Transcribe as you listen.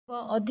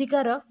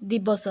अधिकार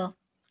दिवस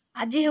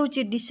आज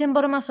हेउची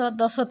डिसेम्बर मास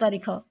 10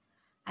 तारिख।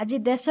 आज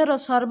देशर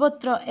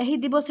सर्वत्र एही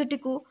दिवसटी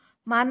को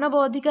मानव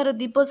अधिकार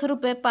दिवस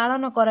रूपे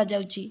पालन करा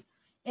जाउची।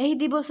 एही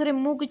दिवस रे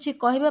मु किछि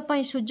कहबा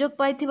पई सुजोग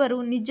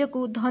पाइथिबारु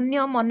निजकु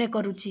धन्य मने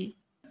करूची।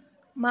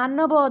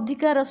 मानव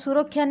अधिकार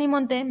सुरक्षा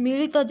निमंते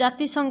मिलित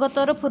जातिसंघ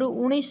तरफरु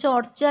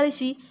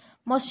 1948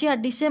 मसीहा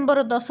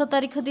डिसेम्बर 10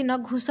 तारिख दिन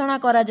घोषणा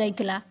करा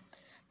जाइथिला।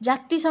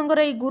 जातिसंघर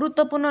एही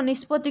गुरुत्वपूर्ण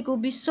निष्पत्ति को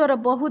विश्वर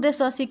बहु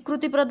देश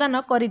स्वीकृति प्रदान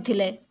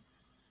करिथिले।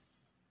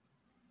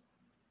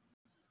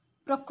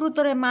 प्रकृत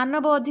रे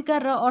मानव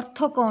अधिकार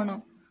अर्थ कौन?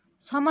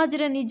 समाज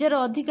रे निजर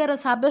अधिकार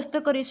साब्यस्त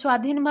करी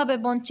स्वाधीन भावे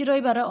बंची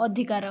रहिबार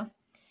अधिकार।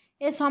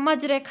 ए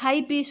समाज रे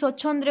खाई पी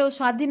स्वच्छंद्रे और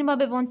स्वाधीन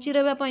भावे बंची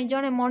रहिबा पई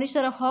जणे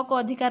मनुष्यर हक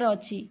अधिकार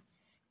अछि।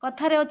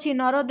 कथारे अछि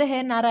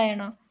नरदेहे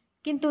नारायण,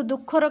 किंतु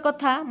दुखर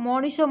कथा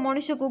मनुष्य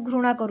मनुष्य को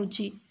घृणा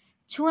करुछि।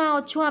 छुआ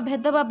अछुआ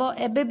भेदभाव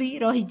एबे भी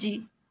रहिछि।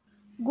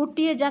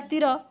 गोटिए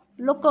जातिर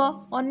लोक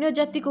अन्य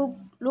जाति को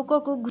लोक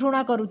को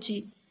घृणा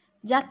करुछि।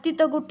 जाति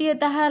तो गोटिए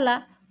ताहा हला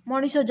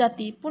मनुष्य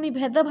जाति, पुणी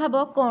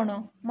भेदभाव कौन?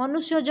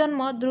 मनुष्य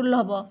जन्म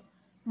दुर्लभ,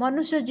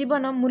 मनुष्य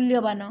जीवन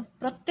मूल्यवान।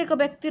 प्रत्येक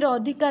व्यक्तिर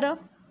अधिकार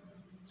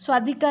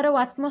स्वाधिकार और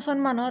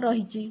आत्मसम्मान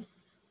रहिछि।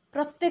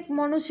 प्रत्येक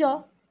मनुष्य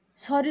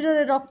शरीर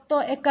रे रक्त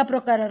एका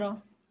प्रकारर,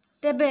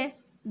 तेबे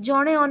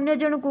जणे अन्य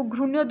जन को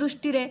घृण्य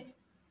दृष्टि रे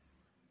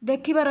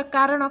देखिबार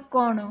कारण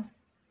कौन?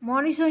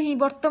 मनुष्य ही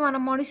वर्तमान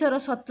मनुष्यर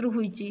शत्रु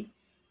होइछि।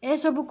 ए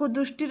सबु को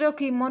दृष्टि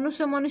रखी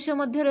मनुष्य मनुष्य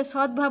मध्य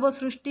सद्भाव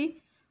सृष्टि,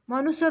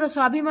 मनुष्यर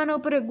स्वाभिमान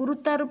उपरे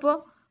गुरुत्वारोप,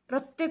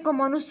 प्रत्येक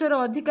मनुष्यर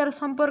अधिकार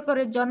संपर्क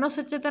रे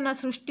जनसचेतना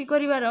सृष्टि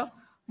करिवार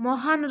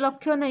महान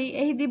लक्ष्य नहीं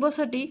एही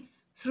दिवसटी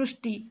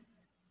सृष्टि।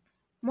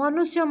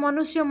 मनुष्य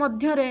मनुष्य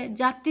मध्य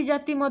जाति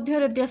जाति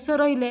मध्य देश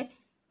रहिले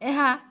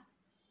एहा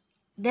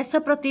देश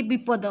प्रति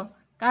विपद,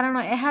 कारण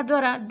एहा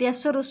द्वारा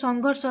देशरु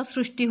संघर्ष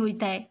सृष्टि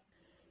होइताए।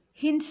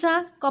 हिंसा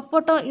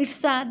कपट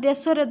ईर्षा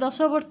देश रे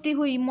दशवर्ती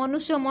हुई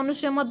मनुष्य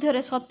मनुष्य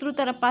मध्य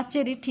शत्रुतार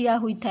पाचेरी ठिया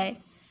होइताए।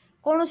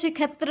 कौनसी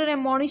क्षेत्र रे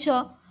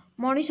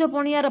मनुष्य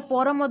पणियार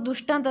परम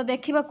दृष्टांत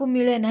देखिबाकू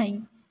मिले नाही।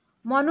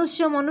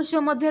 मनुष्य मनुष्य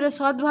मध्य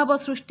सद्भाव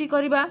सृष्टि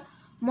करिबा,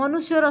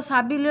 मनुष्यर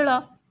साबिलील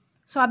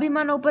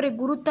स्वाभिमान उपरे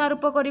गुरुत्व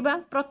आरोप करिबा,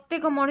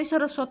 प्रत्येक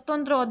मनुष्यर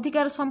स्वतंत्र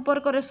अधिकार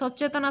संपर्क रे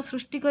सचेतना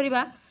सृष्टि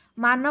करिबा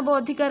मानव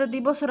अधिकार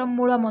दिवसर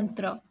मूल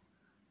मंत्र।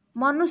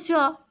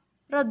 मनुष्य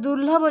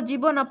दुर्लभ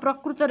जीवन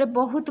प्रकृत रे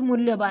बहुत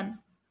मूल्यवान।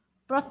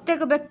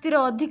 प्रत्येक व्यक्तिर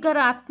अधिकार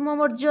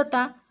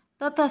आत्ममर्यादा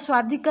तथा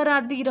स्वाधिकार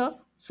आदिर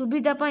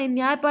सुविधा पाई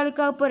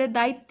न्यायपालिका उपरे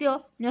दायित्व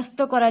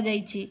न्यस्त करा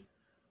जाइछि।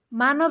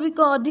 मानविक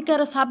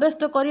अधिकार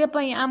साब्यस्त करिया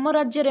पाई आम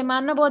राज्य रे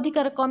मानव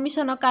अधिकार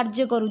कमिशन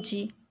कार्य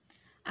करुछि।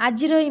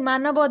 आजिर ही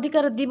मानव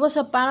अधिकार दिवस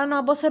पालन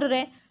अवसर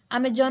रे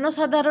आमे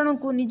जनसाधारण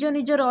को निज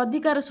निजर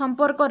अधिकार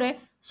संपर्क रे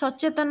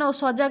सचेतन और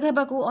सजग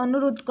हेबाकू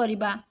अनुरोध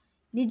करिबा।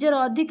 निजर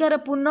अधिकार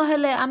पूर्ण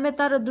हेले आमे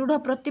तार दृढ़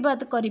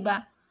प्रतिवाद करिबा।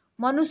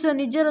 मनुष्य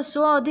निजर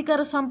स्व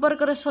अधिकार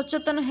संपर्क रे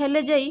सचेतन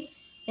हेले जाई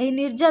एही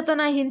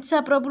निर्यातना हिंसा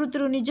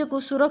प्रवृत्ति निजको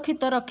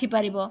सुरक्षित रखि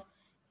पारिबो।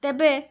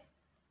 तेबे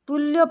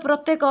तुल्य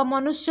प्रत्येक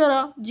मनुष्यर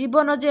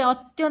जीवन जे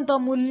अत्यंत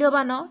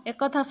मूल्यवान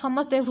एकथा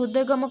समस्ते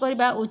हृदयगम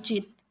करिबा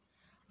उचित।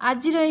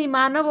 आजिर एही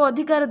मानव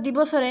अधिकार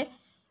दिवस रे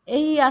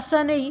एही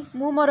आशा नहीं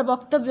मु मोर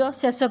वक्तव्य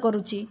शेष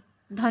करुछि।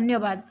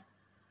 धन्यवाद।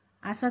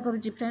 आशा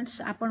करुछि फ्रेंड्स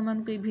आपण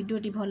मानकु ए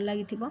भिडियोटी भल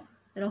लागिथिबो।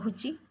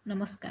 रहुछि।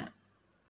 नमस्कार।